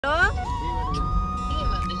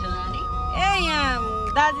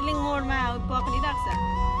दार्जिलिङ मोडमा पक्रिराख्छ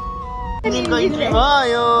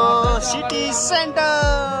भयो city centre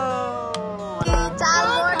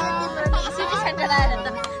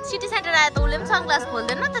city centre आयो त उसले पनि सनग्लास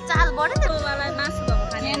खोल्दैन त चाल बढ्यो नि मासु भएको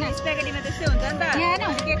खाने हैन स्प्यागेटीमा त्यस्तै हुन्छ नि त यहाँ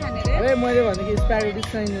हैन के खाने रे अरे मैले भने कि स्प्यागेटी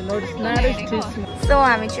छैन नोटिस नारिस सो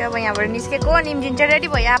हामी चाहिँ अब यहाँबाट निस्केको निम्जिन चाहिँ रेडी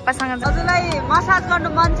भयो आप्पासँग हजुरलाई मसाज गर्नु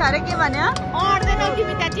मन छ अरे के भन्यो अड्दैन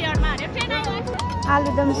तिमी त्यहाँ चेयरमा हाल्यो ट्रेन आयो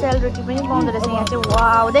आलुदम सेलरोटी पनि पाउँदो रहेछ यहाँ चाहिँ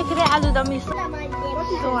वाउ देखिरे आलुदम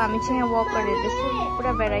सो हामी चाहिँ यहाँ वक गरिरहेछौँ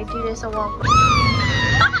पुरा भेराइटी रहेछ वक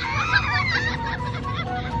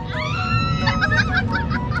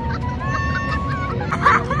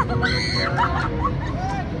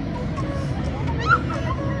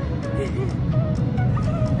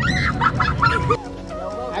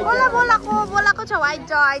बोलाको छौ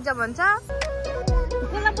आइज भन्छ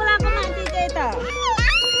बोलाको माथि चाहिँ त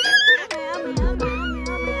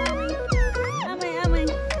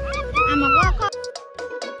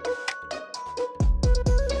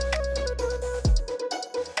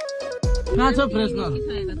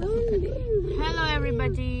hello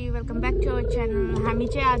everybody welcome back to our channel हामी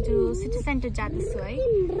चाहिँ आज सिटी सेन्टर जाँदैछौँ है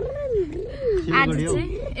आज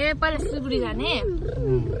चाहिँ पहिला सिलगढी जाने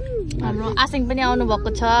हाम्रो आसिङ पनि आउनु भएको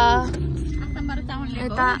छ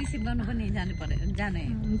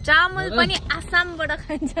चामल पनि आसामबाट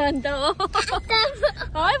खान्छ अन्त हो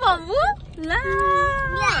है बम्बु ल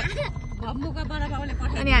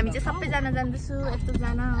अनि हामी चाहिँ सबैजना जाँदैछु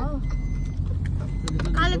यत्रोजना हो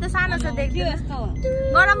काले त सानो छ देख्यो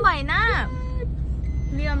गरम भएन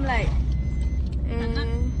लियमलाई ए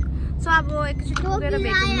सो अब एकचोटि पुगेर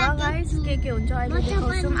भेटौँ ल गाइस के हुन्छ अहिले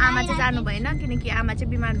देखाउँछौँ आमा चाहिँ जानु भएन किनकि आमा चाहिँ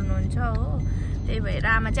बिमार हुनुहुन्छ हो त्यही भएर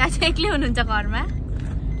आमा चाहिँ आज एक्लै हुनुहुन्छ घरमा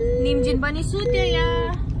निम्जिन पनि सुत्यो यहाँ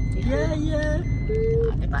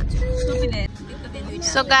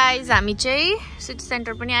सो गाइस हामी चाहिँ सिटी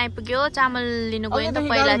सेन्टर पनि आइपुग्यो चामल लिनु गयो नि त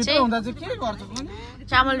पहिला चाहिँ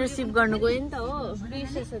चामल रिसिभ गर्नु गयो नि त हो फ्री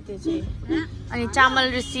छ त्यो चाहिँ अनि चामल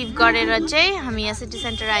रिसिभ गरेर चाहिँ हामी यहाँ सिटी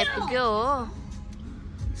सेन्टर आइपुग्यो हो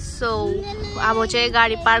सो अब चाहिँ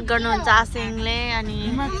गाडी पार्क गर्नुहुन्छ आसिङले अनि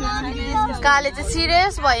काले चाहिँ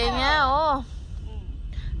सिरियस भयो यहाँ हो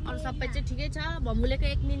अरू सबै चाहिँ ठिकै छ भम्बुलेको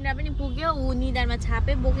एक निन्द्रा पनि पुग्यो ऊ निधारमा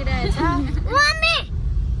छापे बोकिरहेछ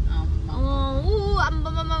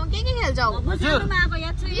के खेल्छौ हुँदैन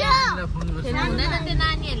त्यो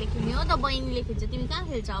नानीहरूले खेल्ने हो त बहिनीले खेल्छ तिमी कहाँ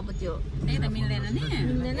खेल्छ अब त्यो मिल्दैन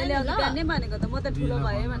नि भनेको त म त ठुलो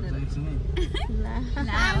भए भनेर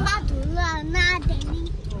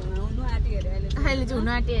अहिले चाहिँ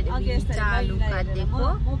हुनु आँट्यो अरे चालु काटेको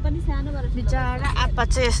बिचरा आप्पा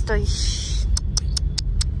चाहिँ यस्तो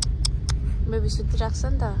बेबी सुतिराख्छ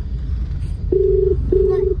नि त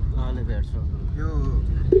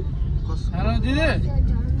हेलो दिदी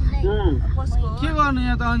के गर्नु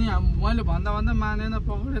यहाँ त अनि मैले भन्दा मानेन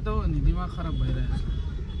पक्रे त हो नि दिमाग खराब भइरहेछ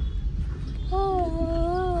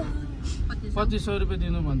 2500 रुपियाँ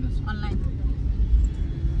दिनु भन्दैछ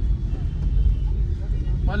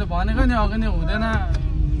मैले भनेको नि अघि नै हुँदैन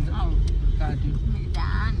काट्यो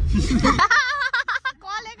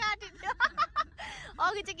कसले काटिदियो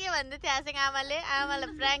अघि चाहिँ के भन्दै थियो आसिङ आमालाई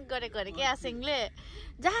प्र्याङ्क गरेको अरे के आसिङले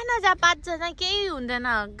जहाँ नजा 5 जना केही हुँदैन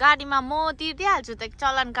गाडीमा म तिर्दिहाल्छु त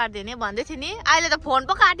चलान काट्दैन भन्दै थियो नि अहिले त फोन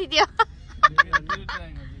पो काटिदियो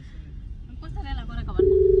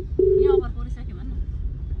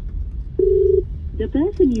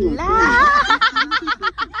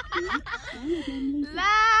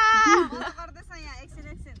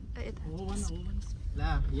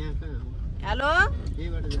हेलो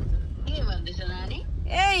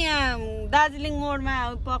ए यहाँ दार्जिलिङ मोडमा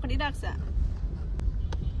पक्रिराख्छ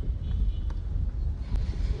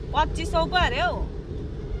 2500 पो अरे हौ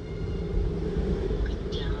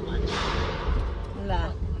ल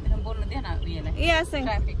बोल्नु दिएन उयोलाई ए आसिङ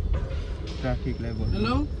ट्राफिकलाई बोल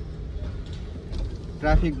हेलो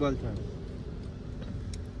ट्राफिक बोल्छ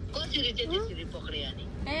कसरी चाहिँ त्यसरी पक्रियो अनि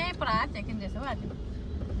ए पुरा चेकिङ देछ हो आज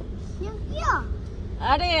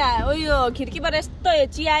अरे उयो खिड्कीबाट यस्तो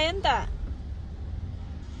चियायो नि त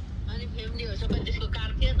अनि फ्यामिली हो सबै त्यसको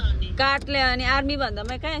काट्यो त अनि काटले अनि आर्मी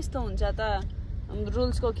भन्दामै कहाँ यस्तो हुन्छ त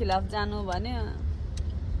रुल्सको खिलाफ जानु भने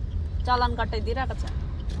चलान कटाइदिइरहेको छ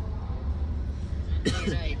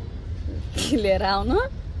लिएर आउनु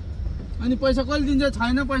अनि पैसा कहिले दिन्छ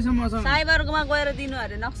छैन पैसा मसँग साइबरमा गएर दिनु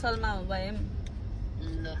अरे नक्सलमा भए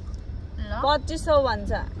 2500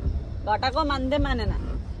 भन्छ घटाको मान्दै मानेन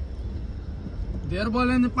धेर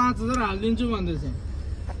बोल्यो भने 5000 हालिदिन्छु भन्दैछ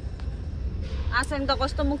आसिङ त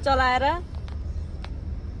कस्तो मुख चलाएर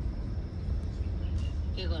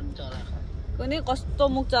के गर्नु चलाएको कुनै कस्तो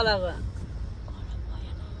मुख चलाएको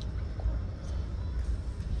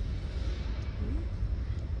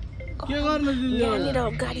के गर्नु दिदी यहाँनिर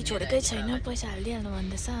गाडी छोडेकै छैन पैसा हालिदिइहाल्नु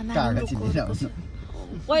भन्दैछ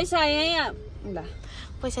पैसा यहीँ ल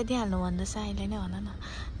पैसा दिइहाल्नु भन्दैछ अहिले नै भन न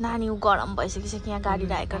नानी गरम भइसकिसक्यो यहाँ गाडी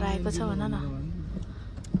राखेको छ भन न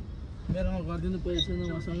मेरोमा गर्दिनु पैसा न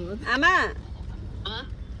मसँग आमा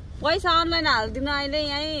पैसा अनलाइन हालिदिनु अहिले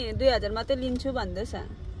यहीँ 2000 मात्रै लिन्छु भन्दैछ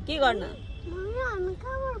के गर्न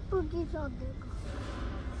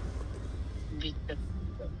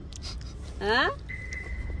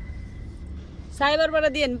साइबरबाट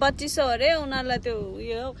दियो भने 2500 अरे उनीहरूलाई त्यो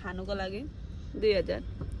उयो खानुको लागि 2000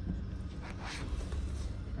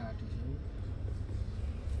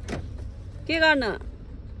 के गर्न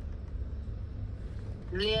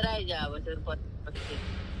लिएर आइज अब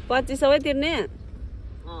 2500 तिर्ने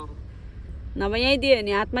नभए यहीँ दियो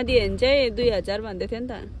भने हातमा दियो भने चाहिँ 2000 भन्दै थियो नि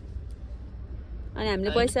त अनि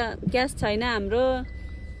हामीले पैसा क्यास छैन हाम्रो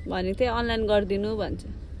भनेको थियो अनलाइन गरिदिनु भन्छ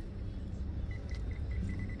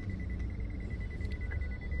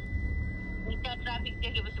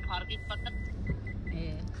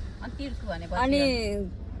अनि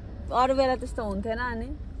अरू बेला त्यस्तो हुन्थेन अनि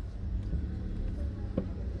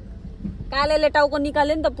कालेले टाउको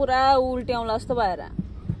निकाल्यो नि त पुरा उल्ट्याउला जस्तो भएर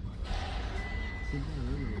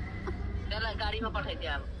गाडीमा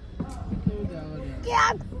पठाइदियो अब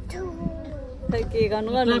के गर्नु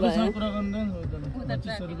भयो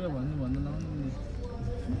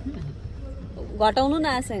घटाउनु न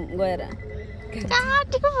आसे गएर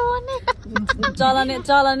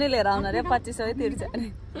चलाने लिएर आउनु अरे 2500 तिर्छ अरे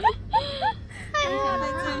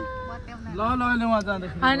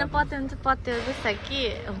होइन पत्याउनु चाहिँ पत्याउँछ कि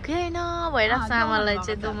हो कि होइन भइरहेको छ आमालाई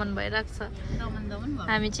चाहिँ दोमन भइरहेको छ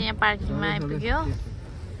हामी चाहिँ यहाँ पार्किङमा आइपुग्यो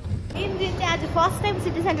निम्जिन चाहिँ आज फर्स्ट टाइम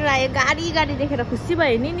सिटी सेन्टर आयो गाडी देखेर खुसी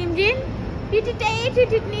भयो नि निम्जिन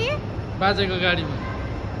टिटिट नि बाजेको गाडीमा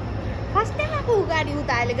फर्स्ट टाइम आएको गाडी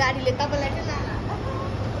उता अहिले गाडीले तपाईँलाई चाहिँ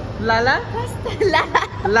लाला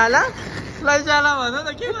लाला लैजाला भन न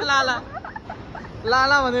के हो लाला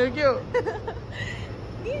लाला भनेको के हो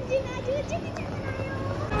निम्जिन आज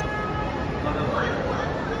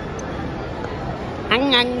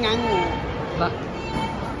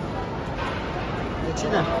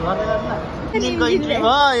सिटी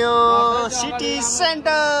भयो सिटी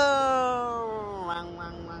सेन्टर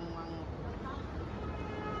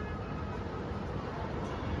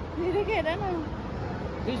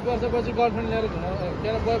 20 वर्षपछि गर्लफ्रेन्ड लिएर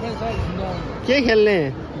बोयफ्रेन्डसँग घुम्न के खेल्ने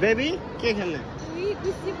बेबी के खेल्ने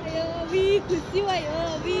खुसी भयो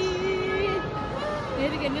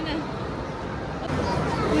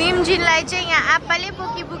निम्जिनलाई चाहिँ यहाँ आप्पाले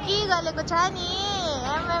बोकी गरेको छ नि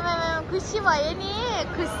खुसी भयो नि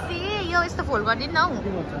खुसी यो यस्तो फोल्ड गरिदिनु हौ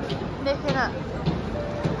देखेर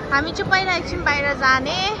हामी चाहिँ पहिला एकछिन बाहिर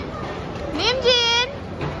जाने निम्जिन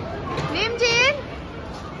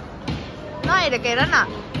नहेरेको हेर न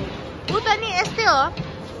ऊ त नि यस्तै हो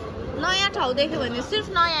नयाँ ठाउँ देख्यो भने सिर्फ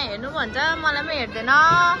नयाँ हेर्नु भन्छ मलाई पनि हेर्दैन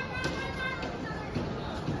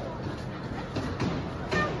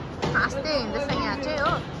हाँस्दै हिँड्दैछ यहाँ चाहिँ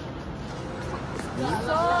हो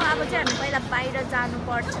सो अब चाहिँ हामी पहिला बाहिर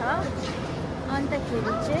जानुपर्छ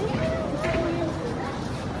अन्तखेरि चाहिँ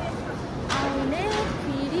आउने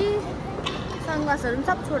फेरि सनग्लासहरू पनि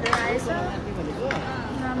सब छोडेर आएछ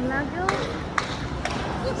राम्रो लाग्यो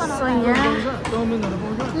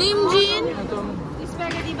निम्जिन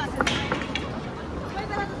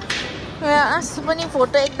आसु पनि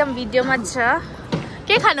फोटो एकदम भिडियोमा छ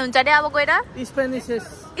के खानुहुन्छ अरे अब गएर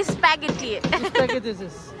स्प्यागेटी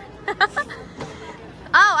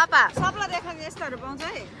औ आपा सबलाई देखाउने यस्तोहरु पाउँछ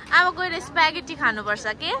है अब गएर स्प्यागेटी खानुपर्छ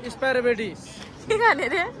के स्प्यागेटिस के खाने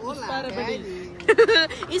रे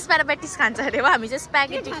स्प्यागेटिस खान्छ अरे हामी चाहिँ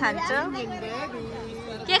स्प्यागेटी खान्छ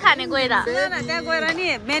के खाने गएर त्यहाँ गएर नि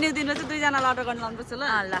मेन्यु दिनु चाहिँ 2 जनालाई अर्डर गर्न लानुपर्छ ल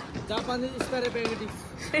ल जापानिज स्प्यागेटिस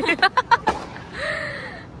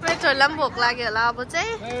मेरो छोरीलाई पनि भोक लाग्यो होला अब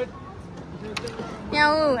चाहिँ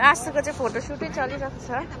यहाँ आशुको चाहिँ फोटोसुटै चलिरहेको छ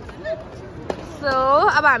सो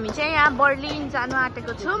अब हामी चाहिँ यहाँ बर्लिन जानु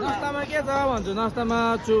आँटेको छौँ नास्तामा के छ भन्छु नास्तामा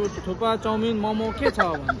थुक्पा चाउमिन मोमो के छ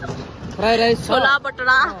भन्छु फ्राई राइस छोला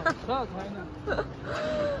बटरा छैन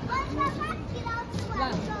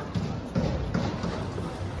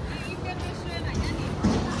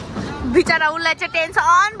बिचरा उसलाई चाहिँ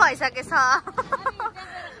टेन्सन भइसकेछ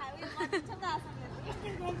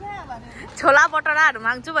छोला बटराहरू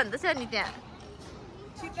माग्छु भन्दैछ नि त्यहाँ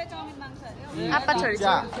आपा छोरी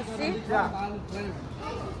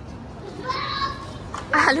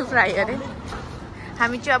आलु फ्राई अरे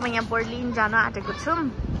हामी चाहिँ अब यहाँ बर्लिन जान आँटेको छौँ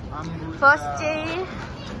फर्स्ट चाहिँ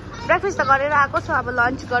ब्रेकफास्ट त गरेर आएको छु अब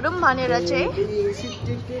लन्च गरौँ भनेर चाहिँ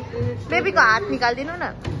बेबीको हात निकालिदिनु न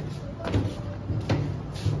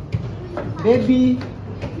बेबी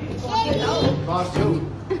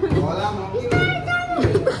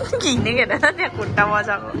किनेको हेर त्यहाँ खुट्टा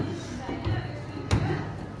मजाको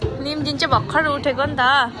निम्जिन चाहिँ भर्खर उठेको नि त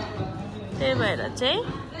त्यही भएर चाहिँ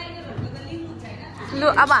लु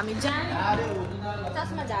अब हामी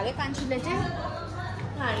चस्मा झाले कान्छीले चाहिँ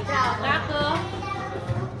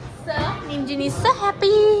निम्जिन इज सो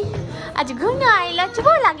ह्याप्पी आज घुम्न आइला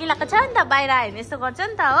चुबो लागिरहेको छ नि त बाहिर आयो भने यस्तो गर्छ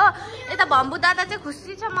नि त हो यता भम्बु दादा चाहिँ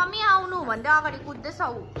खुसी छ मम्मी आउनु भन्दै अगाडि कुद्दैछ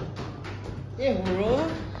ऊ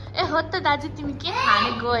ए हो त दाजु तिमी के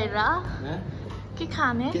खाने गएर के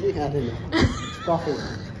खाने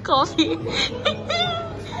कफी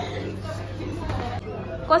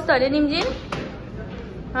कस्तो अरे निम्जिन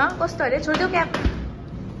कस्तो अरे छोडिदेऊ क्या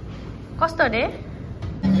कस्तो अरे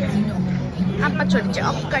आप्पा छोरी चाहिँ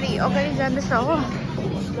अगाडि अगाडि जाँदैछ हो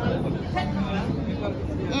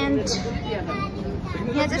एन्ड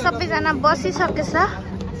यहाँ चाहिँ सबैजना बसिसकेछ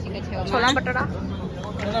छोला बटोरा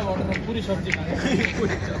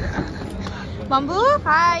बम्बु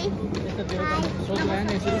हाई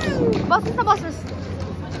बस्नुहोस् न बस्नुहोस्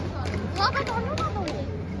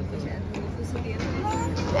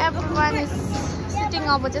everyone is sitting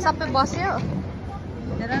अब चाहिँ सबै बस्यो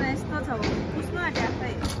हेर न यस्तो छ पुस्नु आँट्यो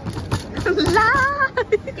आफै ला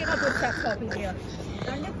केको पुच्छ कफी दियो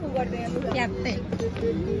अन्य फु गर्दै क्याप्टै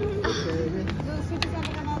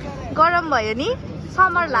गरम भयो नि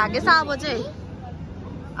समर लागेछ अब चाहिँ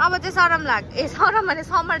सरम भने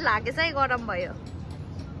समर लागेछ है गरम भयो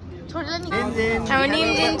छोड्यो नि अब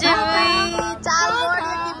निम्जिन चाहिँ चाल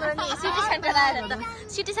बढ्यो तिम्रो नि सिटी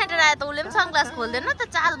सेन्टर आएर त उसले पनि सनग्लास खोल्दैन त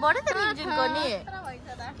चाल बढ्यो त निम्जिनको नि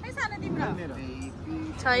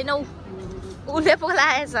छैन उसले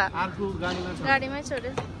बोलाएछ गाडीमै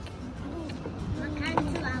छोड्यो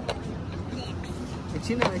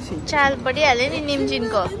चाल बढिहाल्यो नि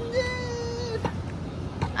निम्जिनको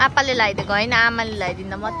आप्पाले लगाइदिएको होइन आमाले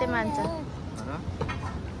लगाइदिँदा मात्रै मान्छ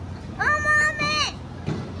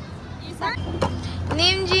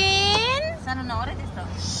निम्जिन सानो नहरे त्यस्तो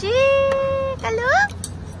सी कालु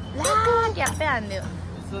ला क्यापै हान्दियो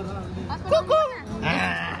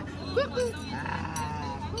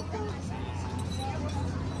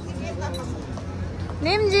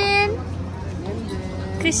निम्जिन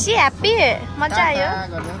खुसी ह्याप्पी मजा आयो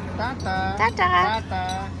टाटा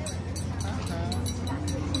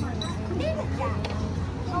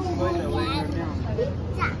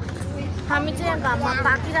हामी चाहिँ यहाँ घाममा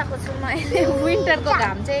पाकिरहेको छौँ अहिले विन्टरको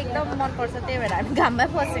घाम चाहिँ एकदम मनपर्छ त्यही भएर हामी घाममै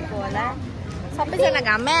बसेको होला सबैजना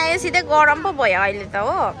घाममै आयो सिधै गरम पो भयो अहिले त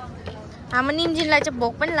हो हाम्रो निम्जिनलाई चाहिँ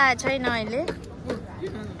भोक पनि लागेको छैन अहिले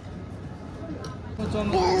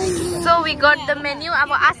so we got the menu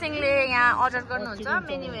अब आसिङले यहाँ अर्डर गर्नुहुन्छ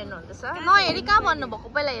मेन्यु हेर्नुहुँदैछ नहेरी कहाँ भन्नुभएको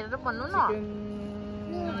पहिला हेरेर भन्नु न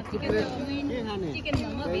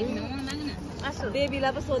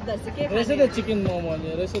बेबीलाई पो सोध्दा चाहिँ के चिकन मोमो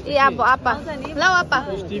ए अब आपा ल आपा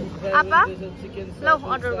ल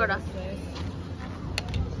अर्डर गर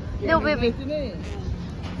लो बेबी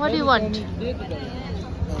व्हाट डु वान्ट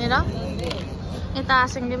हेर यता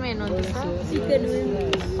आसिङले पनि हेर्नुहुँदैछ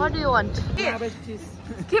व्हाट डु यु वान्ट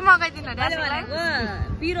के मगाइदिनु अरे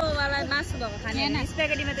पिरोवाला मासु भएको खाने हैन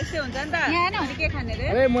स्प्यागेटीमा त्यस्तै हुन्छ नि त यहाँ हैन के खाने रे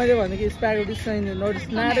अरे मैले भनेको स्प्यागेटी छैन नोटिस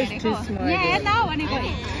नाडै थिस म यहाँ हेर्न भनेको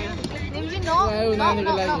निम्जिन नो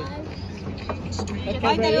नानीको लागि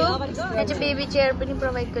यहाँ चाहिँ बेबी चेयर पनि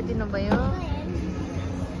प्रोभाइड गरिदिनु भयो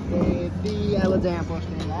अब जहाँ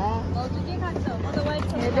बस्नेला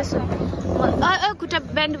खुट्टा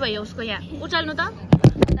ब्यान्ड भयो उसको यहाँ उचाल्नु त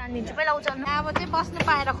जानिदिन्छु पहिला उचाल्नु अब चाहिँ बस्नु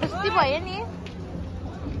पाएर खुसी भयो नि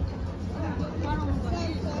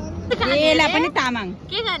एला पनि तामाङ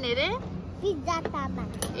के खाने रे पिज्जा तामाङ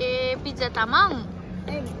ए पिज्जा तामाङ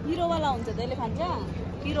ए पिरोवाला हुन्छ त्यसले खान्छ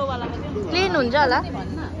पिरोवालामा चाहिँ प्लेन हुन्छ होला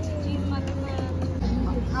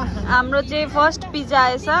हाम्रो चाहिँ फर्स्ट पिज्जा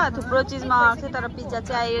आएछ थुप्रो चिज मगाएको थियो तर पिज्जा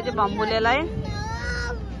चाहिँ आयो चाहिँ भम्बुलेलाई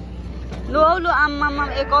लु हौ लु आम्मामा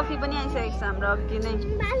एक कफी पनि आइसकेको छ हाम्रो अघि नै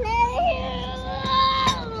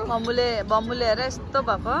भम्बुले हेर यस्तो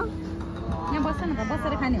भएको यहाँ बस्छ न त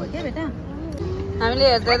बसेर खाने हो क्या बेटा हामीले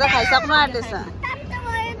हेर्दै त खाइसक्नु आँट्दैछ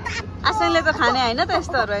आसाङले त खाने होइन त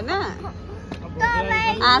यस्तोहरू होइन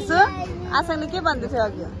आसाङले के भन्दै थियो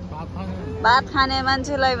अघि भात खाने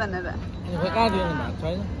मान्छेलाई भनेर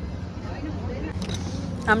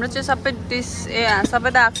हाम्रो चाहिँ सबै डिस सबै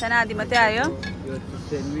त आएको छैन आधी मात्रै आयो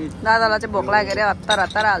दादालाई चाहिँ भोक लाग्यो अरे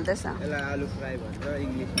हतार हाल्दैछ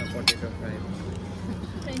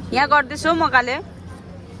यहाँ गर्दैछु मकाले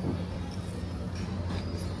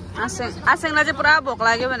आसेङलाई चाहिँ पुरा भोक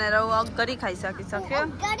लाग्यो भनेर ऊ अगाडि खाइसकिसक्यो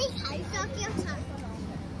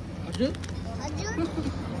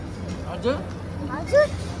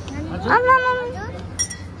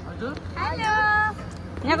हेलो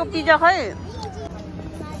यहाँको पिज्जा खै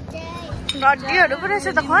गड्डीहरू पो रहेछ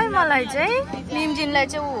त खै मलाई चाहिँ निम्जिनलाई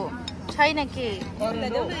चाहिँ ऊ छैन के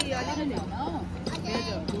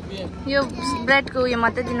यो ब्रेडको उयो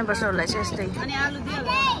मात्रै दिनुपर्छ होला चाहिँ यस्तै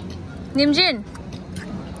निम्जिन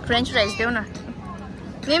फ्रेन्च फ्राइज देऊ न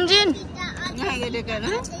निम्जिन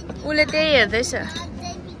उसले त्यही हेर्दैछ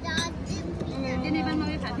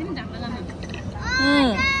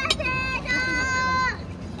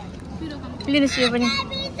लिनुहोस् यो पनि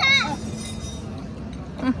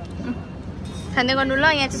खाँदै गर्नु ल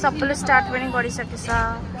यहाँ चाहिँ सबैले स्टार्ट पनि गरिसकेछ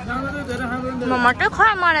म मात्रै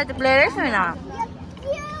खै मलाई त प्लेटै छैन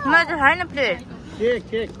मलाई त छैन प्लेट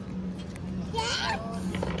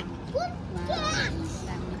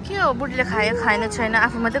के हो बुढीले खायो खाएन छैन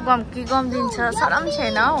आफू मात्रै गम दिन्छ सरम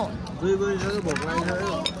छैन हौ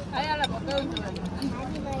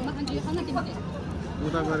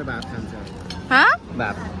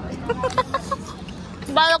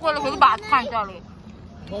बालकले फेरि भात खान्छ अरे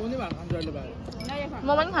म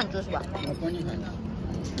पनि खान्छु उसो भए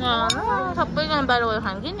सबैजना बाहिर गएर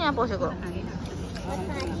खान्छ नि यहाँ पसेको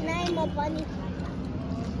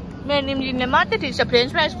मेरो निम्जिनले मात्रै ठिक छ फ्रेन्च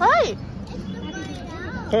फ्राइज खै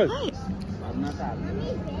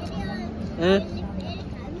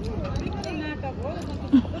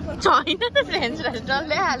छैन त फ्रेन्च फ्राइज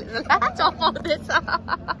डल्लै हालेर चपाउँदैछ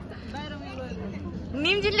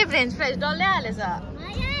निम्जिनले फ्रेन्च फ्राइज डल्लै हालेछ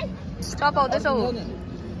चपाउँदैछ ऊ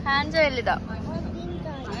खान्छ यसले त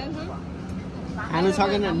खानु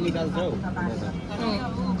सकेन निकाल्छ हौ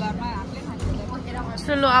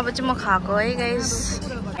सुलो अब चाहिँ म खाएको है गाइस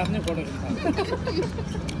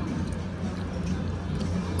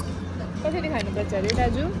कसरी खानुपर्छ अरे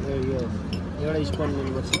दाजु एउटा स्पुन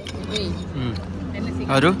लिनुपर्छ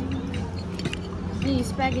अरु नि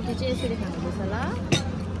स्प्यागेटी चाहिँ यसरी खानुपर्छ ल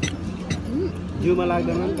जिउमा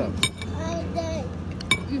लाग्दैन नि त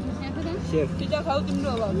सेफ पिज्जा खाऊ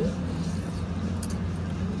तिम्रो अब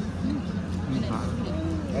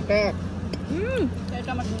attack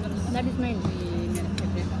That is mine.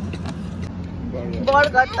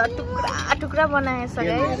 Burger त टुक्रा टुक्रा बनाएछ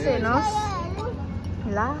गाइस हेर्नुहोस्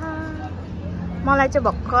ला मलाई चाहिँ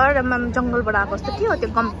भर्खर जङ्गलबाट आएको जस्तो के हो त्यो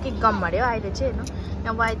गम के गम अरे अहिले चाहिँ हेर्नु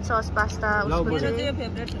यहाँ व्हाइट सस पास्ता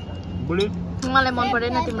मलाई मन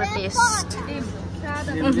परेन तिम्रो टेस्ट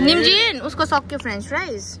निम्जिन उसको सक्यो फ्रेन्च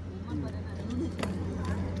फ्राइज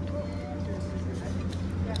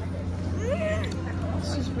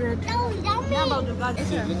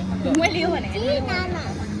मैले यो भनेको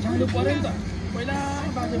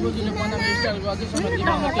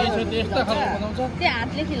त्यो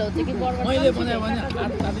हातले खिलाउँछ कि बर्गर मैले बनायो भने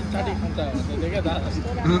हात चाटी खान्छ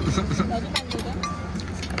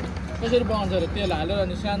कसरी बनाउँछ अरे तेल हालेर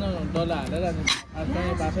अनि सानो डल्ला हालेर अनि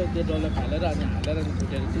कहीँ बाँसै त्यो डल्ला हालेर अनि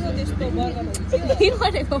फुटेर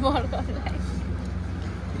गरेको बर्गरलाई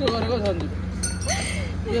त्यो गरेको छ नि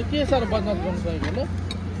यो के साह्रो बदमास गर्नु सकेको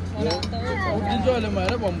ल उठिन्छ अहिले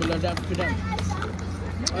भएर बम्बुलाई डाक पिटाम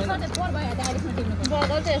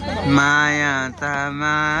माया त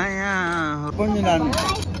माया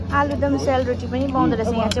आलुदम सेलरोटी पनि पाउँदो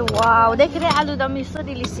रहेछ यहाँ चाहिँ वाउ देखेर आलुदम यस्तो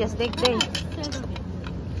डिलिसियस देख्दै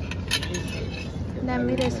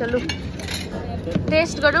दामी रहेछ लु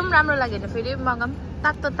टेस्ट गरौँ राम्रो लाग्यो भने फेरि मगाऊँ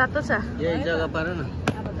तातो तातो छ यही जग्गा पार न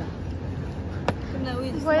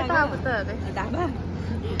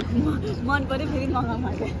मन पर्यो फेरि मगाऊँ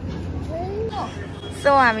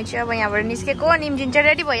सो हामी चाहिँ अब यहाँबाट निस्केको निम्जिन चाहिँ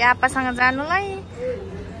रेडी भयो आप्पासँग जानुलाई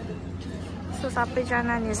सो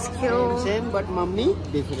सबैजना निस्क्यो सेम बट मम्मी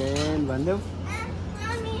डिफरेन्ट भन्देऊ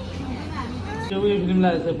त्यो उयो फिल्म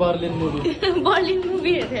लागेछ बर्लिन मुभी बर्लिन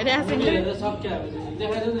मुभी हेरेर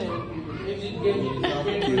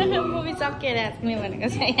मुभी सकिएर आस्ने भनेको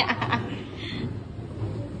छ यहाँ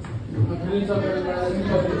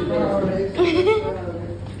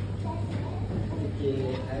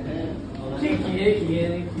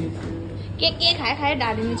के खाए खाए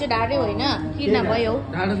ढाडिनु चाहिँ ढाडे होइन किन भयो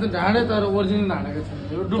ढाडे त ढाडे तर ओरिजिनल ढाडेको छ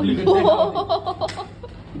यो डुप्लिकेट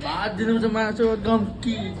भात दिनुहुन्छ मासु गम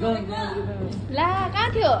कि ला कहाँ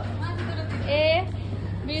थियो ए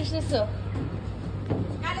बिर्सेछु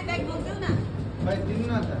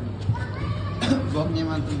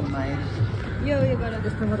यो गर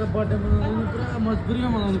त्यस्तो गरेर बर्थडे मनाउनु पुरा मजबुरीमा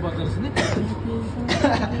मनाउनु पर्दो रहेछ नि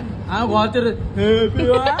घरतिर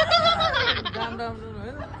राम्रो राम्रो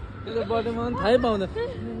होइन त्यसले बर्थडे मनाउनु थाहै पाउँदैन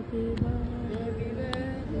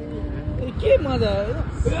के मजा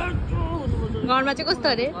घरमा चाहिँ कस्तो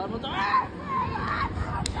अरे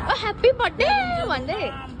ओ ह्याप्पी बर्थडे भन्दै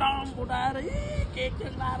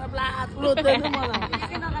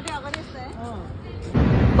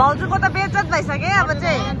भाउजूको त बेइज्जत भइसक्यो अब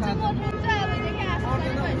चाहिँ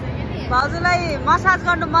भाउजूलाई मसाज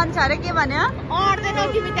गर्नु मन छ अरे के भन्यो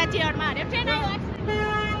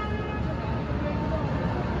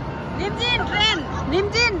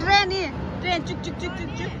निम्जिन ट्रेन चुक चुक चुक चुक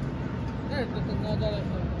चुक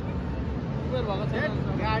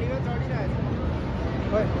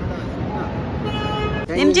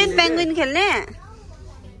निम्जिन पेंगुइन खेल्ने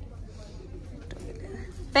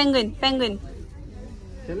पेंगुइन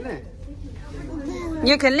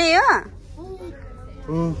यो खेल्ने यो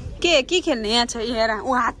के खेल्ने यहाँ छ हेर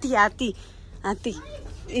ऊ हात्ती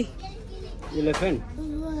इलेफेन्ट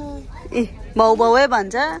भाउ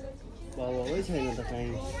भन्छ छैन त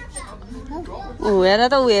ऊ हेर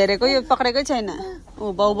त ऊ हेरेको यो पक्रेकै छैन ऊ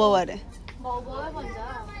भाउ अरे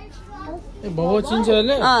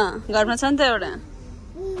घरमा छ नि त एउटा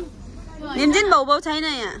निम्जिन भाउ छैन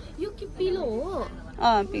यहाँ पिलो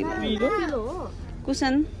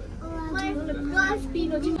कुसन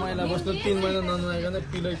महिला बस्नु 3 महिना ननुहाइकन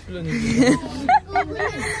पिलो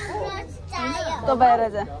तो बाहिर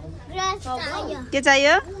जा के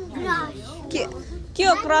चाहियो के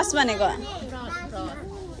हो क्रस भनेको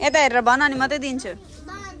यता हेरेर भन अनि मात्रै दिन्छु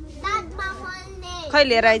खै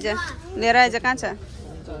लिएर आइज कहाँ छ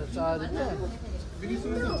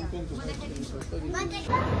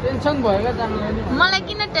टेन्सन भयो क्या जानु मलाई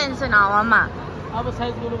किन टेन्सन हावामा अब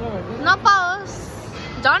साइज गुरुको भेट्नु नपाओस्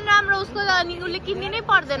झन् राम्रो उसको अनि उसले किन्नै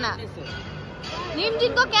पर्दैन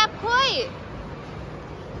निम्जिनको क्याप खोइ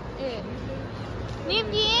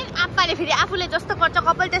निम्जिन आप्पाले फेरि आफूले जस्तो गर्छ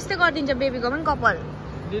कपाल त्यस्तै गरिदिन्छ बेबीको पनि कपाल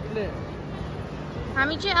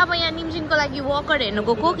हामी चाहिँ अब यहाँ निम्जिनको लागि वकर हेर्नु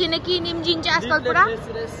गएको किनकि निम्जिन चाहिँ आजकल पुरा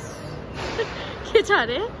के छ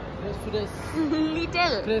अरे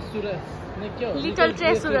लिटल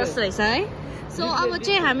ट्रेसुरस रहेछ है सो अब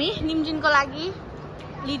चाहिँ हामी निम्जिनको लागि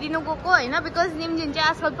लिदिनु गएको होइन बिकज निम्जिन चाहिँ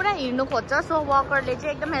आजकल पुरा हिँड्नु खोज्छ सो वकरले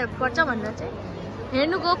चाहिँ एकदम हेल्प गर्छ भनेर चाहिँ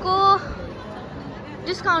हेर्नु गएको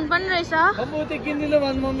डिस्काउन्ट पनि रहेछ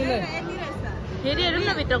हेरि हेरौँ न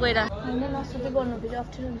भित्र गएर होइन नसुति गर्नु फेरि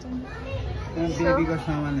अप्ठ्यारो हुन्छ नि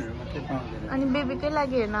अनि बेबीकै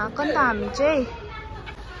लागि हेर्न आएको नि त हामी चाहिँ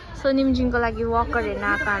सो निम्जिनको लागि वकर हेर्न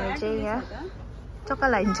आएको हामी चाहिँ यहाँ चक्का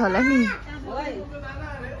लागिन्छ होला नि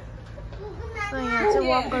सो यहाँ चाहिँ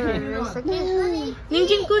वकरहरू रहेछ कि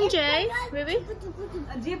निम्जिन कुन चाहिँ है बेबी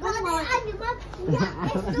जे पनि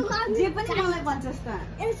मलाई भन्छस् त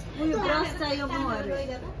उयो ब्रस चाहियो मोहरु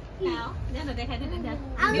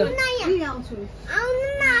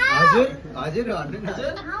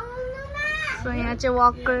सो यहाँ चाहिँ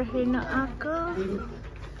वकर हेर्न आएको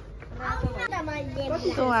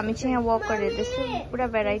सो हामी चाहिँ यहाँ वकर हेर्दैछौँ पुरा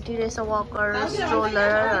भेराइटी रहेछ वकर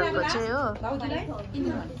स्ट्रोलरहरूको चाहिँ हो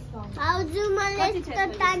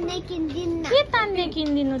के तान्ने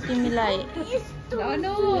किनिदिनु तिमीलाई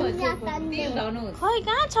खै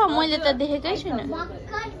कहाँ छ मैले त देखेकै छुइनँ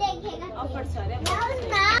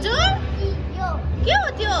के हो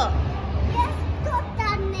त्यो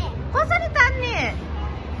कसरी तान्ने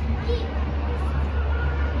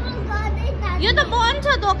यो त बन्द छ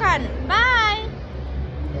दोकान बाई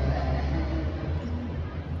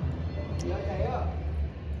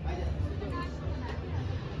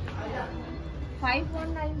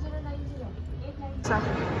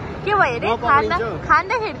के भयो अरे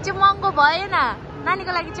खाँदाखेरि चाहिँ महँगो भएन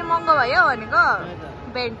नानीको लागि चाहिँ महँगो भयो भनेको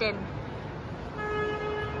बेन्टेन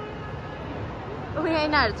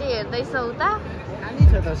यिनीहरू चाहिँ हेर्दैछ उता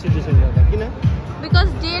बिकज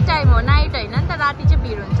डे टाइम हो नाइट होइन नि त राति चाहिँ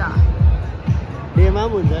भिड हुन्छ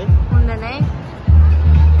हुँदैन है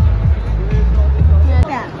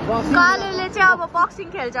कालेले चाहिँ अब बक्सिङ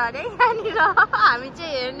खेल्छ अरे यहाँनिर हामी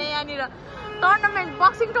चाहिँ हेर्ने यहाँनिर टुर्नामेन्ट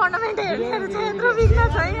बक्सिङ टुर्नामेन्ट हेर्नेहरू चाहिँ यत्रो बिग्न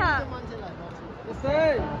छ यहाँ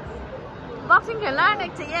बक्सिङ खेल्न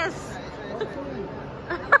आँटेको छ यस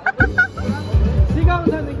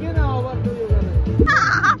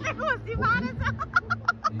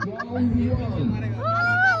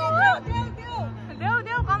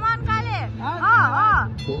देऊ कमान काले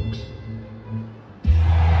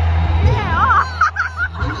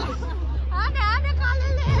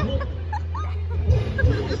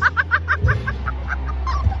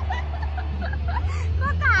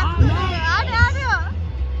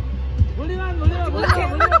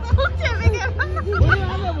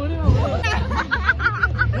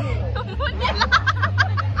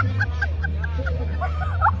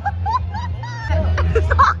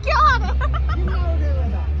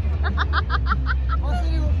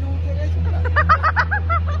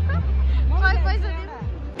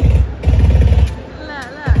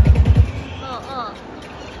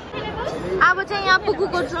अब चाहिँ यहाँ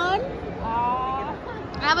पुगुको ट्रन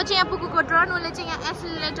अब चाहिँ यहाँ पुगुको टर्न उसले चाहिँ यहाँ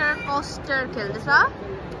एक्सिलरेटर कोस्टर खेल्दैछ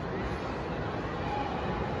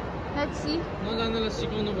लेट्स सी नजान्नेलाई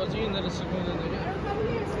सिकाउनु पर्छ कि यिनीहरूले सिकाउँदैन क्या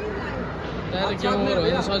डाइरेक्ट गेम ओभर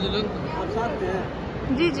होइन सजिलो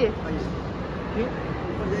नि जी जी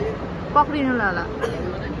पक्रिनुलाई होला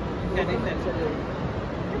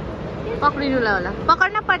पक्रिनुलाई होला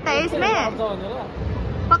पकड़ना पड़ता है इसमें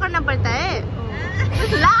पकड़ना पड़ता है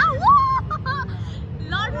ला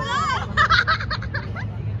लॉर्ड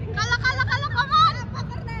काला काला काला कमान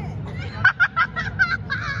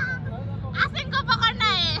आसिम को पकड़ना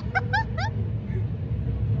है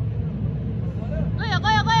गयो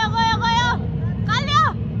गयो गयो गयो गयो कालियो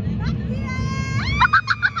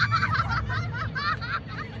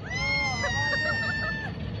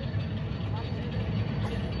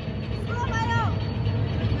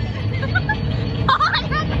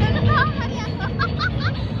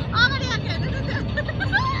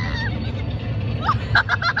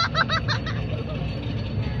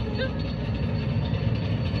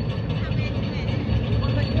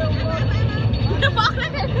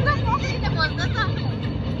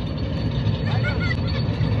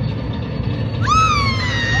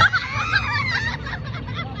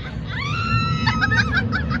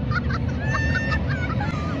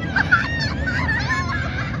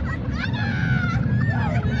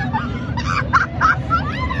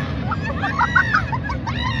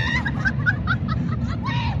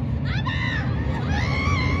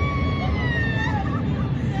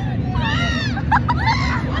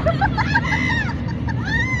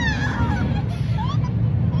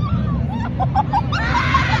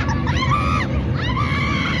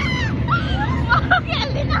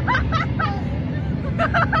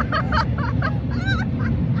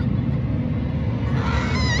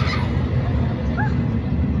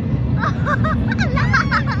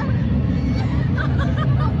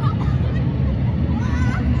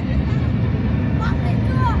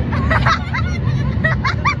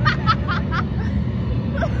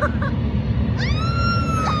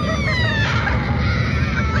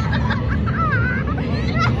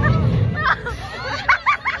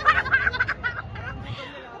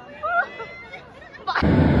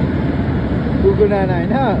नाना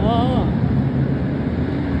होइन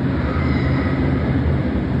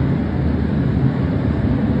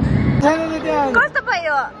कस्तो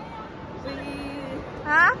भयो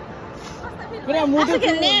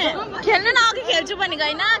खेल्ने खेल्नु न अघि खेल्छु भनेको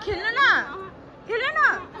होइन खेल्नु न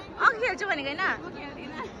अघि खेल्छु भनेको होइन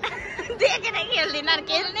देखेर खेल्दिन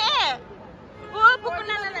खेल्ने ओ पुग्नु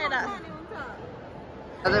नाना लिएर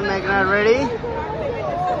Make it ready.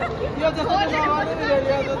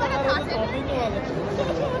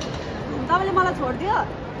 तपाईँले मलाई छोड्दियो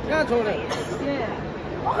कहाँ छोडे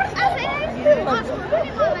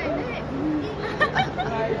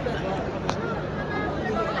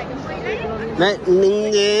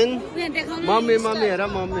Ningen. Mommy हेर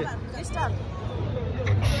मम्मी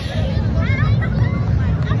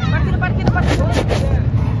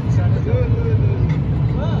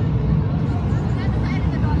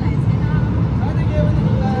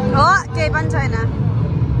हो केही पनि छैन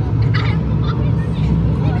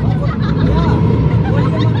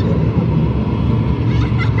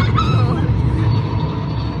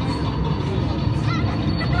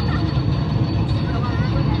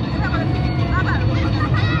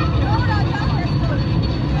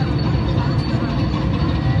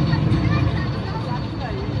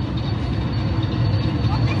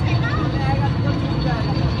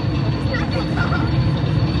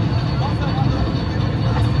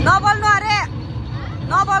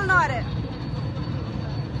नबोल्नु अरे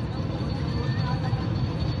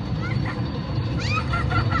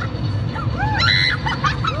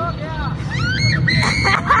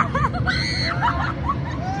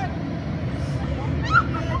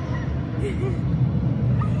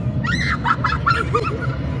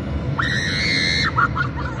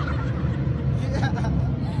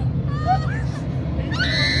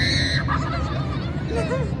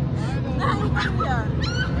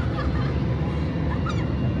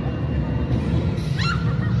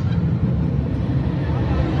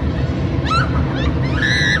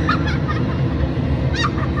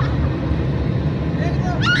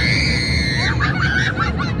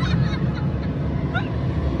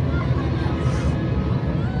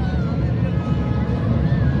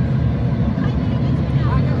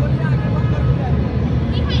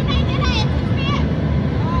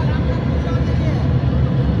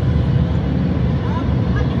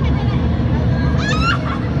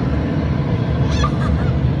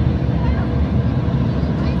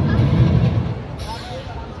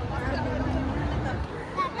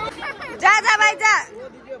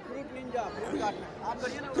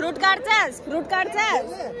फ्रुट काट्छस्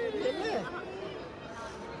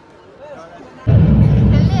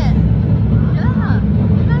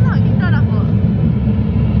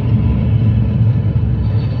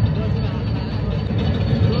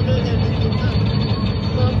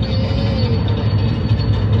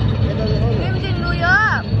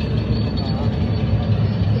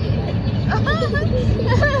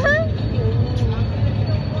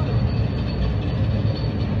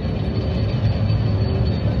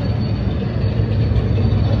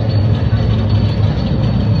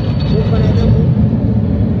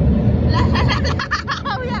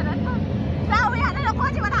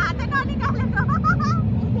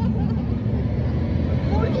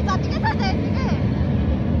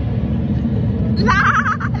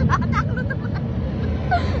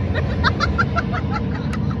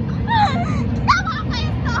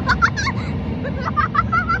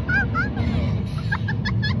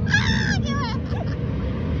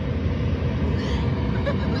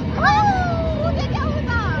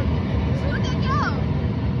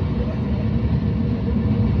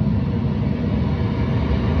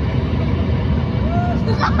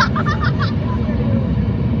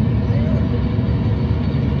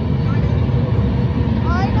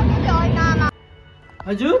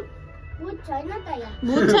हजुर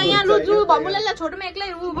भूत छ यहाँ लुजु भमुलाई छोटोमा एक्लै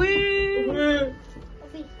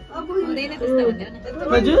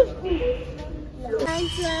हजुर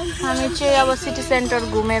हामी चाहिँ अब सिटी सेन्टर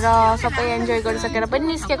घुमेर सबै एन्जोय गरिसकेर पनि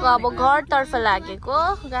निस्केको अब घरतर्फ लागेको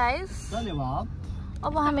गाइस।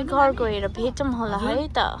 अब हामी घर गएर भेटौँ होला है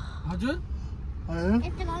त। हजुर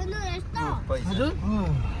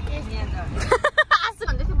आसु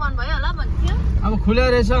भन्दै थियो बन्द भयो होला भन्थ्यो। अब खुला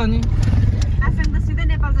रहेछ अनि आसँग त सिधै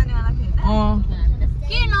नेपाल जानेवाला थियो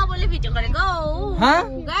के नबोले भिडियो गरेको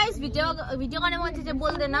गाइस। भिडियो गर्ने मान्छे चाहिँ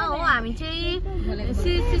बोल्दैन हो। हामी चाहिँ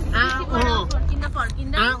फर्किँदा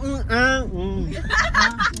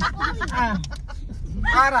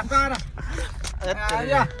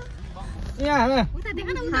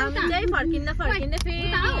फर्किँदा फेरि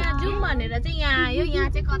यहाँ जाउँ भनेर चाहिँ यहाँ आयो। यहाँ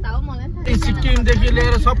चाहिँ कता हो मलाई सिक्किमदेखि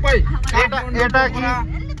लिएर सबै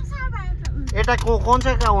এটা কোন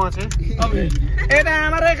জায়গা আছে এটা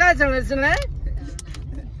আমার একাই চলেছে না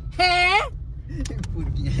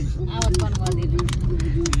आवाज बन्द गरिदिनु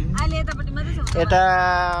अहिले यतापट्टि मात्रै छ এটা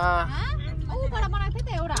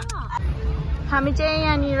हामी चाहिँ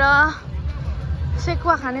यहाँनिर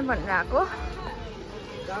सेकुवा खाने भनेर आएको।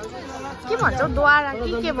 के भन्छौ द्वारा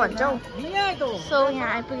के भन्छौ। सो यहाँ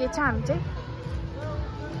आइपुगेछ हामी चाहिँ।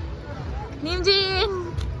 निम्जिन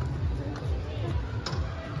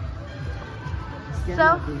सो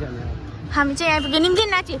हामी चाहिँ आइपुग्यो। निम्जिन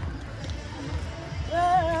नाची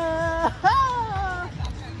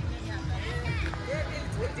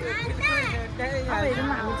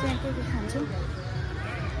हामी चाहिँ के खान्छौँ।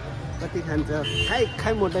 कति खान्छ खाइ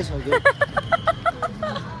खाइ मोटै सक्यो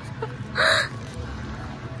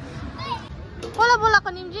बोला बोलाको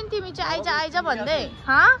निम्जिन तिमी चाहिँ आइज भन्दै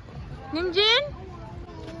निम्जिन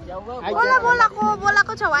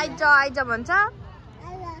बोलाको छौ आइज भन्छ।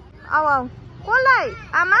 आऊ आऊ कसलाई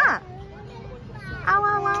आमा आऊ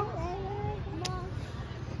आऊ आऊ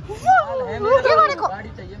के गरेको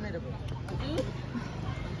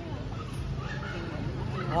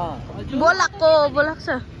बोलाको छ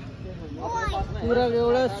पुरा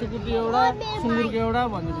एउटा सुकुटी एउटा सुँगुरको एउटा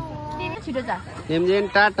भन्दै छिटो जा निम्जिन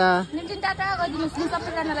टाटा गरिदिनुहोस् न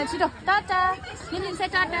सबैजनालाई छिटो टाटा निम्जिन से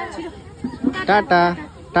टाटा छिटो टाटा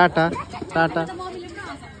टाटा टाटा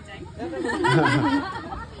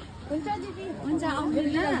हुन्छ दिदी हुन्छ आउँदैन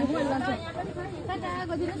टाटा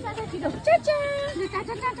गरिदिनुहोस् न छिटो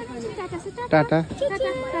टाटा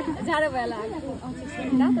जाडो भयो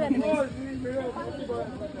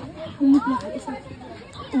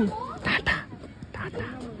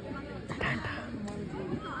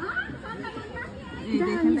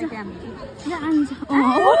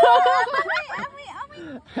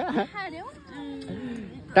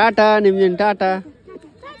टाटा निम्जिन टाटा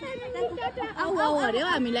आऊ अरे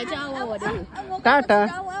हामीलाई चाहिँ आऊ अरे टाटा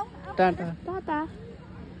टाटा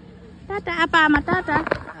टाटा आपा आमा टाटा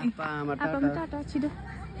टाटा छिटो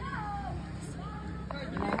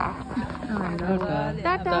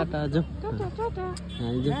टाटा टाटा जो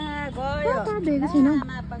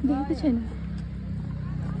देखेको छैन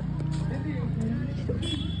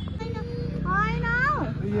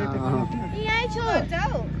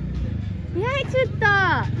यहीँ छु त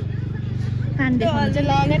कान देख्नु चाहिँ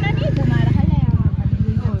लगेन नि घुमाएर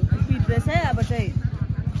पिट्दैछ है अब चाहिँ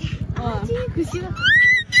खुसी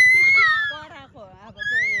कराको अब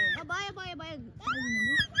चाहिँ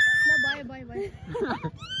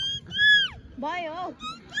भयो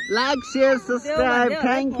like share subscribe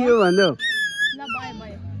thank you भन्नु ल भयो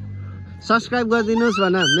भयो सब्सक्राइब गरिदिनुहोस्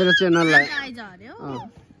भन मेरो च्यानललाई आइज अरे हो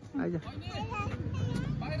आइज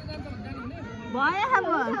भयो अब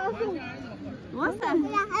होस् त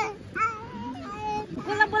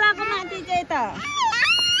कसलाई बोलाएको माथि चाहिँ त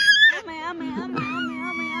आमै आमै आमै आमै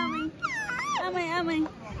आमै आमै आमै आमै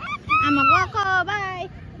आमा गएको बाई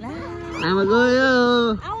आमा गयो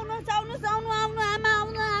आउनुहोस् आउनुहोस् आउनु आउनु आमा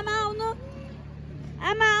आउनु आमा आउनु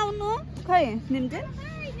आमा आउनु खै निम्ति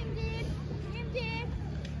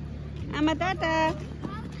आमा टाटा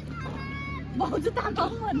भाउजू तातो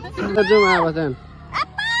भन्नु जाउँ अब चाहिँ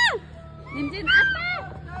निम्ति आप्पा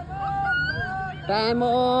टाइम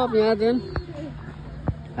अफ यहाँ चाहिँ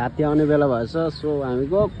हात्ती आउने बेला भएछ सो हामी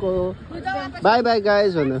गएको बाई बाई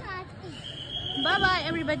गाइज भन्नु bye bye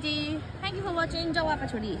everybody thank you for watching जवाका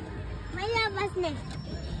छोडी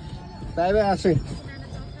by by Ashu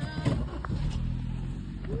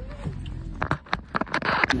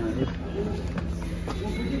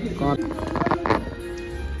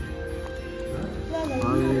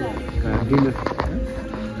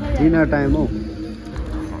dinner time हो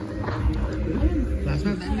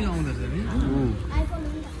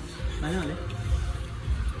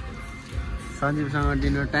सञ्जीवसँग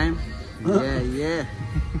डिनर टाइम ए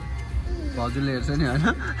भाउजूले हेर्छ नि होइन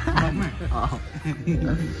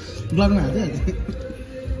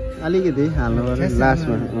अलिकति हाल्नु पर्यो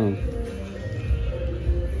लास्टमा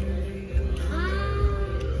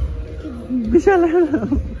विशाल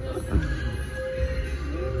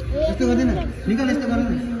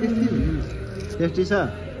टेस्टी छ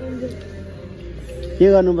के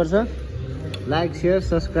गर्नुपर्छ लाइक सेयर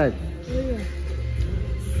सब्सक्राइब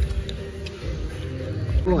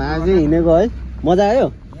आज हिँडेको है मजा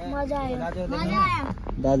आयो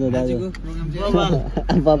दाजु दाजु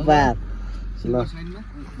पप्पा ल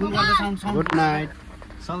गुड नाइट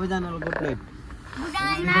सबैजनालाई गुड नाइट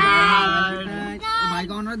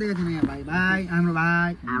भाइको अनुहार देखेको थिएँ यहाँ भाइ हाम्रो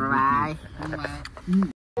भाइ